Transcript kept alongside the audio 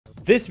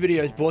This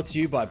video is brought to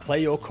you by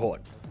Play Your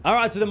Court.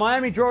 Alright, so the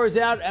Miami draw is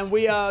out and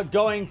we are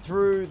going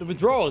through the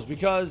withdrawals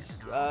because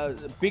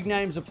big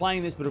names are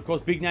playing this, but of course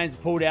big names are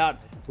pulled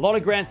out. A lot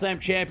of Grand Slam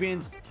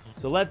champions.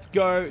 So let's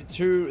go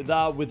to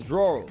the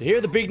withdrawal. Here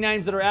are the big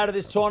names that are out of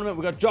this tournament.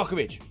 We've got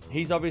Djokovic.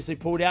 He's obviously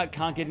pulled out,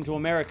 can't get into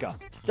America.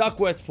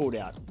 Duckworth's pulled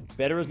out.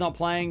 Federer's not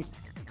playing.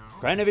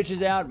 Krajinovic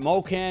is out.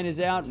 Molcan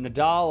is out.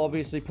 Nadal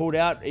obviously pulled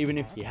out. Even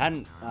if he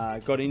hadn't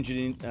got injured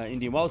in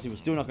Indian Wells, he was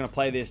still not going to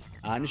play this.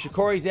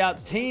 Nishikori's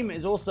out. Team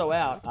is also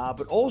out.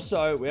 But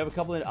also, we have a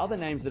couple of other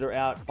names that are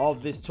out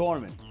of this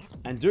tournament.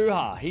 And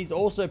Duha, he's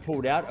also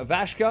pulled out.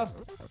 Ivashka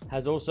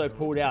has also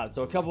pulled out.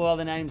 So a couple of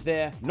other names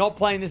there not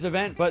playing this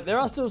event, but there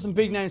are still some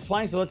big names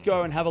playing. So let's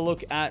go and have a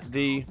look at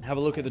the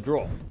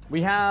draw.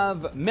 We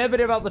have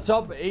Medvedev up the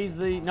top. He's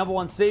the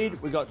 #1 seed.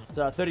 We got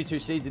 32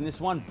 seeds in this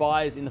one.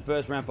 Buys in the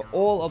first round for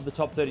all of the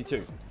top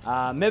 32.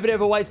 Medvedev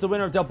awaits the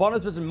winner of Del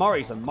Bonis versus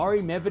Murray. So Murray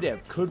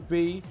Medvedev could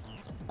be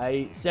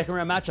a second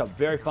round matchup.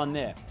 Very fun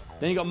there.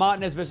 Then you got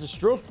Martinez versus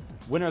Struff.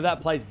 Winner of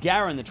that plays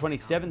Garin, the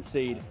 27th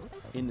seed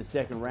in the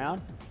second round.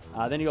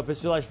 Then you got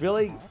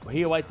Basilashvili.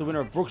 He awaits the winner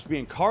of Brooksby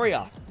and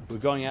Correa, who are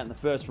going out in the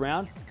first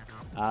round.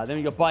 Then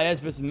we got Baez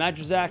versus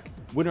Majrzak.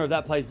 Winner of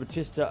that plays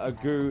Batista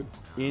Agut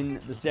in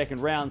the second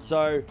round.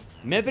 So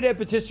Medvedev,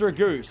 Batista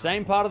Agut,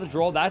 same part of the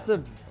draw. That's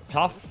a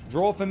tough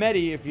draw for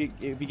Medi if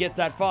he gets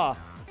that far.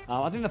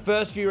 I think the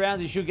first few rounds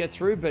he should get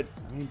through, but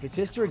I mean,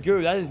 Batista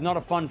Agut, that is not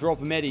a fun draw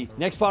for Medi.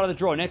 Next part of the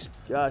draw, next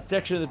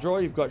section of the draw,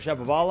 you've got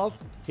Shapovalov.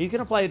 He's going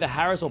to play the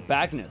Harris or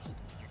Bagnes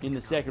in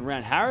the second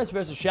round. Harris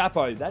versus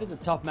Shapo. That is a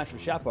tough match for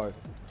Shapo.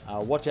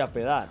 Watch out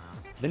for that.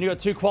 Then you got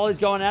two qualies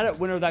going at it.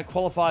 Winner of that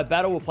qualifier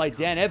battle will play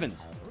Dan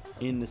Evans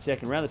in the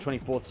second round, the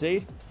 24th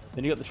seed.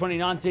 Then you got the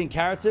 29th seed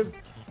Karatsev.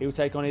 He will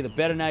take on either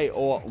Berrettini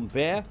or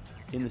Humbert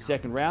in the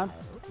second round.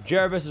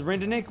 Jera versus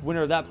Rinderknech.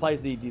 Winner of that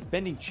plays the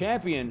defending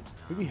champion,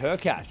 maybe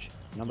Hurkacz,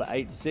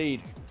 #8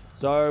 seed.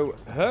 So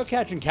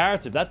Hurkacz and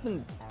Karatsev. That's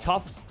a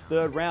tough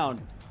third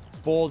round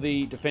for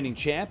the defending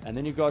champ. And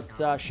then you've got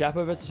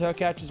Shapo versus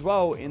Hurkacz as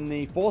well in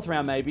the fourth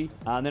round, maybe.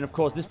 And then, of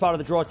course, this part of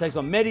the draw takes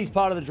on Medi's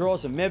part of the draw.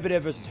 So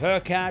Medvedev versus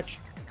Hurkacz,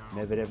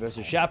 Medvedev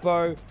versus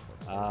Shapo,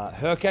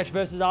 Hurkacz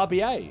versus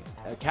RBA,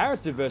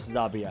 Karatsev versus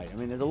RBA. I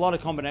mean, there's a lot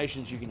of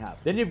combinations you can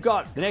have. Then you've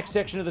got the next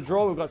section of the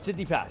draw. We've got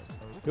Tsitsipas.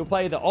 He'll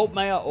play either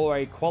Altmaier or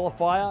a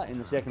qualifier in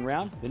the second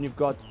round. Then you've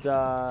got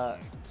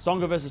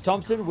Tsonga versus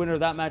Thompson. Winner of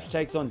that match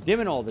takes on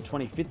Diminol, the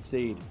 25th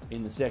seed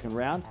in the second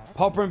round.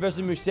 Popperin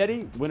versus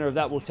Musetti. Winner of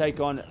that will take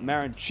on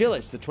Marin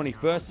Cilic, the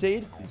 21st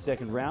seed in the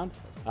second round.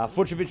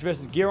 Fucsovics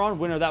versus Giron.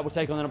 Winner of that will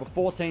take on the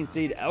 #14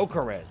 seed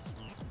Alcaraz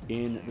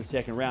in the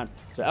second round.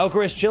 So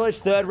Alcaraz Cilic,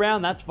 third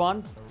round. That's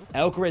fun.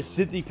 Alcaraz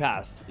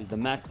Tsitsipas is the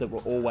match that we're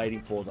all waiting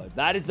for, though.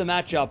 That is the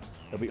matchup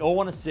that we all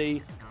want to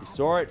see. We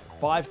saw it,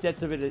 5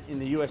 sets of it in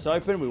the US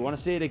Open. We want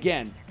to see it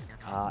again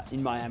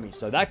in Miami.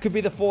 So that could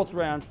be the fourth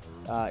round.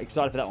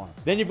 Excited for that one.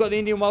 Then you've got the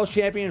Indian Wells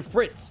champion,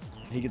 Fritz.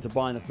 He gets a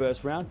bye in the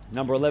first round.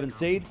 #11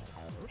 seed.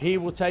 He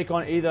will take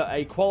on either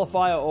a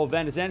qualifier or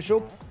Van der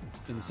Zandschulp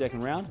in the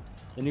second round.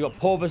 Then you've got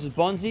Paul versus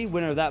Bonzi.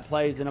 Winner of that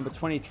plays the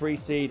 #23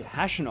 seed,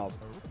 Hashanov,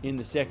 in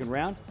the second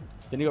round.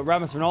 Then you've got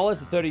Ramos Vinolas,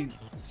 the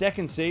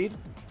 32nd seed.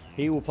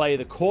 He will play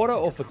the Korda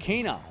or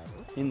Fokina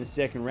in the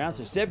second round.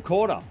 So Seb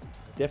Korda,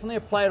 definitely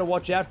a player to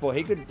watch out for.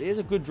 Here's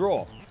a good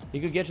draw.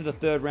 He could get to the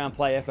third round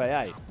play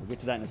FAA. We'll get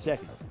to that in a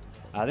second.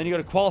 Then you got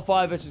a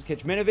qualifier versus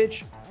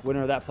Kecmanovic.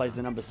 Winner of that plays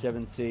the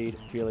 #7 seed,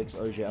 Felix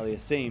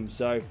Auger-Aliassime.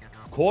 So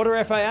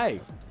Korda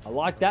FAA. I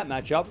like that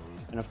matchup.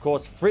 And of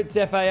course, Fritz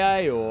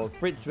FAA or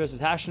Fritz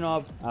versus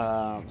Hashanov.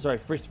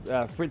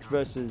 Fritz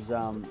versus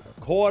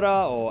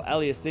Korda or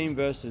Aliassime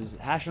versus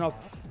Hashanov.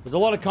 There's a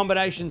lot of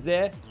combinations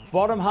there.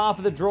 Bottom half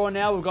of the draw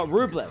now, we've got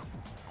Rublev.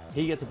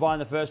 He gets a bye in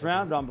the first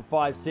round,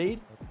 #5 seed.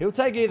 He'll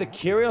take either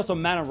Kyrgios or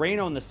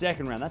Mannarino in the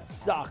second round. That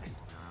sucks.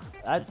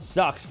 That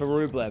sucks for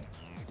Rublev.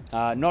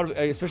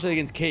 Especially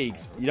against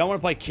Keegs. You don't want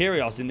to play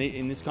Kyrgios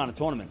in this kind of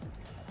tournament.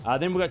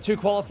 Then we've got two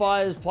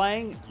qualifiers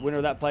playing. Winner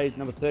of that plays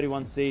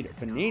 #31 seed,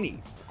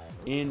 Fanini,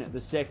 in the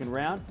second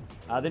round.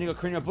 Then you've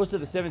got Carreño Busta,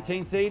 the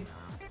 17 seed.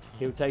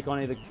 He'll take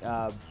on either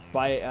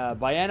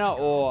Baena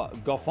or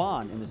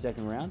Goffin in the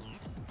second round.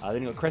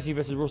 Then you've got Cressy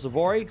versus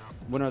Ruusuvuori.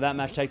 Winner of that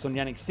match takes on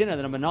Yannick Sinner,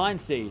 the #9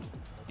 seed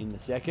in the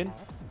second.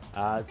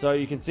 So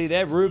you can see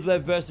there,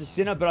 Rublev versus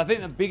Sinner. But I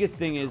think the biggest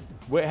thing is,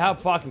 how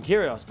far can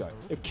Kyrgios go?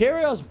 If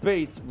Kyrgios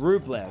beats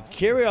Rublev,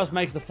 Kyrgios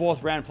makes the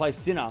fourth round play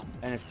Sinner.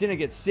 And if Sinner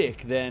gets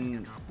sick,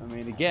 then, I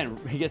mean, again,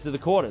 he gets to the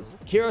quarters.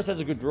 Kyrgios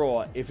has a good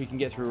draw if he can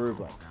get through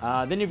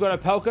Rublev. Then you've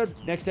got Opelka.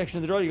 Next section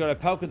of the draw, you've got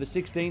Opelka, the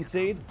 16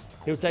 seed.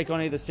 He'll take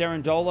on either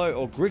Cerundolo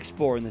or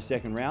Grigspor in the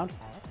second round.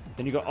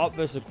 Then you've got Ott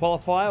versus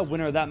qualifier.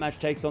 Winner of that match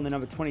takes on the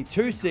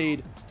 #22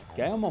 seed,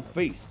 Gael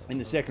Monfils, in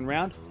the second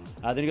round.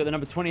 Then you've got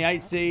the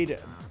 #28 seed,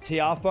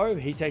 Tiafo.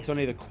 He takes on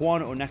either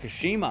Kwon or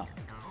Nakashima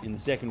in the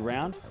second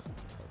round.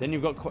 Then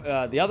you've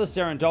got the other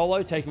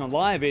Cerundolo taking on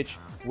Lajovic.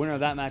 Winner of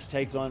that match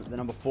takes on the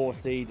 #4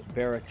 seed,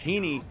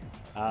 Berrettini.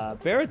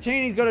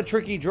 Berrettini's got a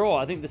tricky draw.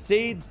 I think the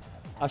seeds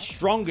are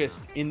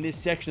strongest in this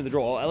section of the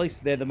draw, or at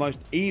least they're the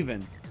most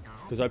even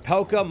because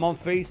Opelka,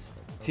 Monfils,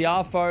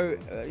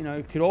 Tiafoe, you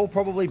know, could all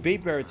probably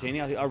beat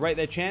Berrettini. I rate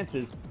their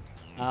chances.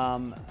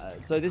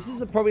 So this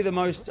is probably the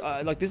most,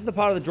 this is the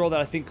part of the draw that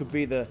I think could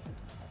be the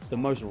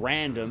most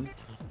random.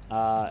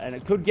 And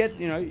it could get,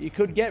 you know, you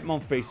could get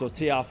Monfils or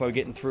Tiafoe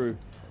getting through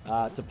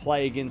to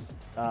play against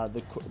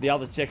the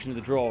other section of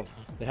the draw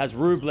that has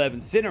Rublev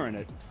and Sinner in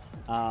it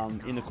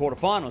in the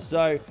quarterfinals.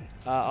 So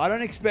I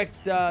don't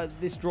expect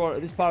this part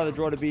of the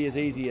draw to be as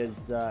easy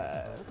as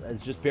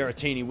just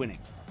Berrettini winning.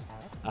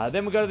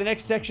 Then we go to the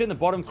next section, the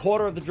bottom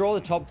quarter of the draw,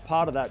 the top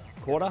part of that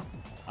quarter.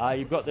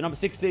 You've got the number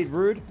 6 seed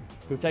Ruud,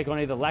 who'll take on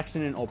either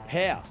Laxinen or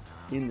Pair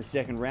in the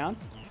second round.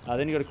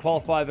 Then you've got a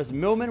qualifier versus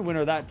Millman. Winner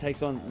of that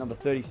takes on number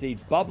 30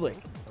 seed Bublik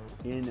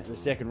in the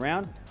second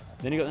round.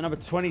 Then you've got the number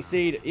 20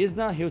 seed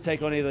Isner. He'll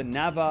take on either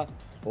Nava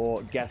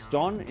or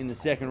Gaston in the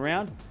second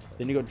round.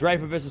 Then you've got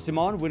Draper versus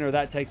Simon. Winner of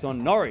that takes on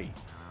Norrie,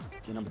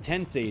 the number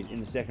 10 seed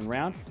in the second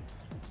round.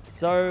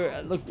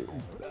 So, look,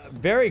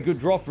 very good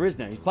draw for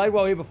Isner. He's played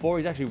well here before.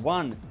 He's actually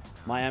won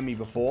Miami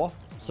before.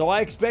 So I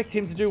expect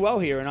him to do well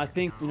here. And I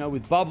think, you know,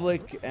 with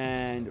Bublik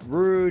and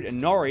Ruud and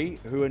Norrie,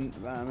 who,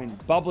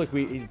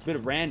 Bublik, he's a bit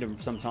of random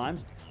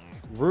sometimes.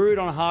 Ruud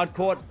on a hard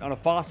court, on a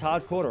fast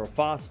hard court or a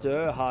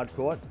faster hard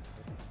court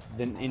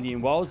than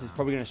Indian Wells is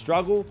probably going to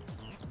struggle.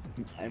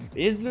 And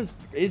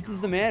Isner's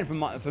the man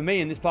for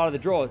me in this part of the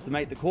draw to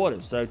make the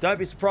quarters. So don't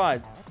be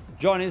surprised.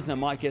 John Isner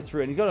might get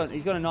through. And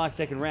he's got a nice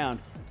second round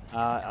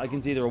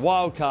against either a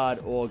wild card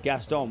or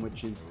Gaston,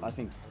 which is, I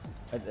think,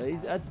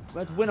 that's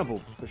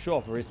winnable for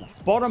sure for Isner.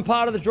 Bottom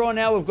part of the draw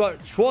now, we've got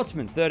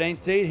Schwartzman, 13th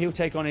seed. He'll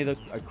take on either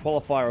a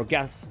qualifier or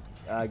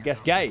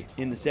Gasquet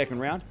in the second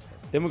round.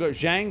 Then we've got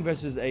Zhang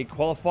versus a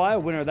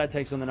qualifier. Winner of that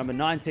takes on the number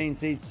 19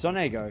 seed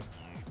Sonego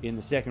in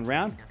the second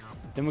round.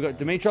 Then we've got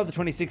Dimitrov, the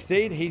 26th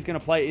seed. He's going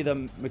to play either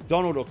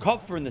McDonald or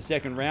Kopfer in the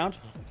second round.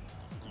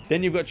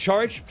 Then you've got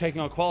Chorich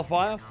taking on a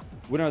qualifier.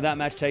 Winner of that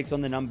match takes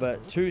on the number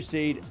 2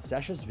 seed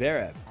Sasha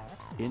Zverev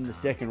in the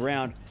second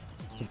round.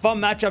 Some fun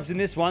matchups in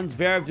this one.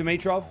 Zverev,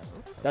 Dimitrov.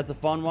 That's a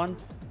fun one.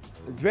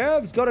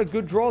 Zverev's got a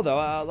good draw, though.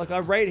 I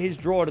rate his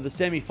draw to the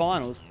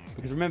semi-finals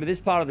because, remember, this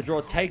part of the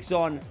draw takes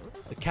on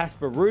the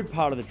Casper Ruud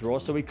part of the draw,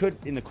 so we could,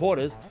 in the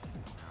quarters,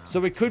 so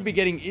we could be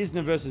getting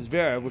Isner versus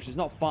Zverev, which is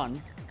not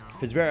fun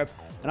for Zverev.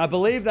 And I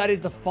believe that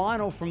is the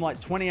final from, like,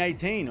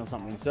 2018 or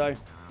something. So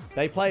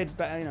they played,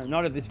 you know,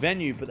 not at this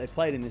venue, but they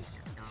played in this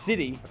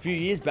city a few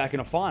years back in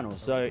a final.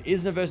 So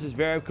Isner versus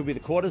Zverev could be the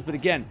quarters. But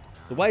again,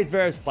 the way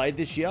Zverev's played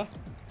this year,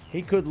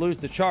 he could lose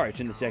to Chorich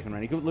in the second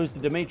round. He could lose to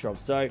Dimitrov.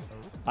 So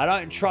I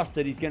don't trust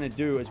that he's going to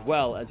do as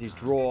well as his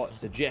draw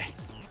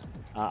suggests,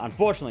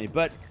 unfortunately.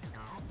 But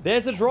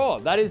there's the draw.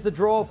 That is the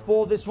draw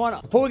for this one.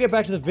 Before we get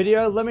back to the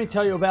video, let me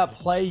tell you about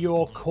Play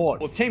Your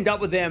Court. We've teamed up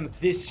with them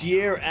this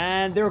year,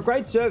 and they're a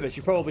great service.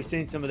 You've probably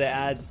seen some of their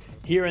ads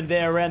here and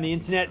there around the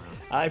internet.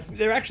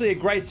 They're actually a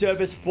great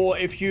service for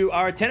if you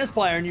are a tennis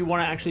player and you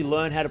want to actually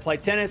learn how to play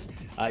tennis.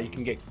 You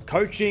can get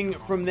coaching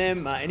from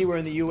them anywhere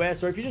in the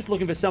US, or if you're just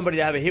looking for somebody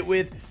to have a hit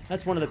with.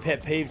 That's one of the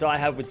pet peeves I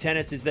have with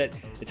tennis, is that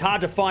it's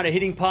hard to find a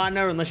hitting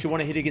partner unless you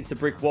want to hit against a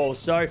brick wall.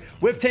 So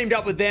we've teamed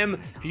up with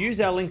them. If you use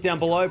our link down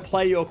below,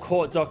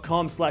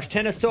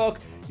 playyourcourt.com/tennis talk,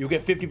 you'll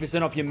get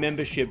 50% off your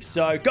membership.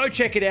 So go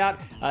check it out.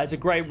 It's a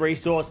great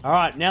resource. All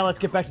right, now let's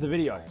get back to the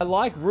video. I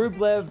like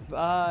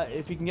Rublev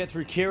if he can get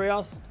through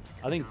Kyrgios.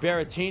 I think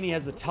Berrettini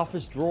has the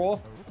toughest draw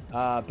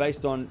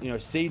based on, you know,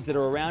 seeds that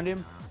are around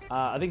him.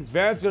 I think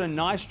Zverev's got a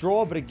nice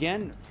draw, but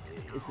again,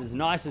 it's as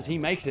nice as he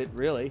makes it,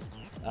 really,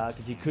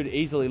 because he could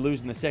easily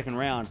lose in the second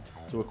round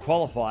to a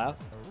qualifier,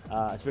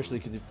 especially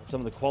because some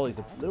of the qualities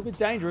are a little bit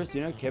dangerous,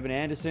 you know, Kevin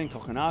Anderson,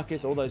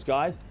 Kokkinakis, all those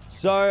guys.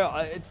 So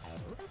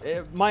it's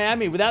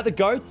Miami, without the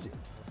GOATs,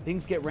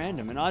 things get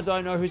random, and I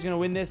don't know who's going to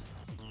win this.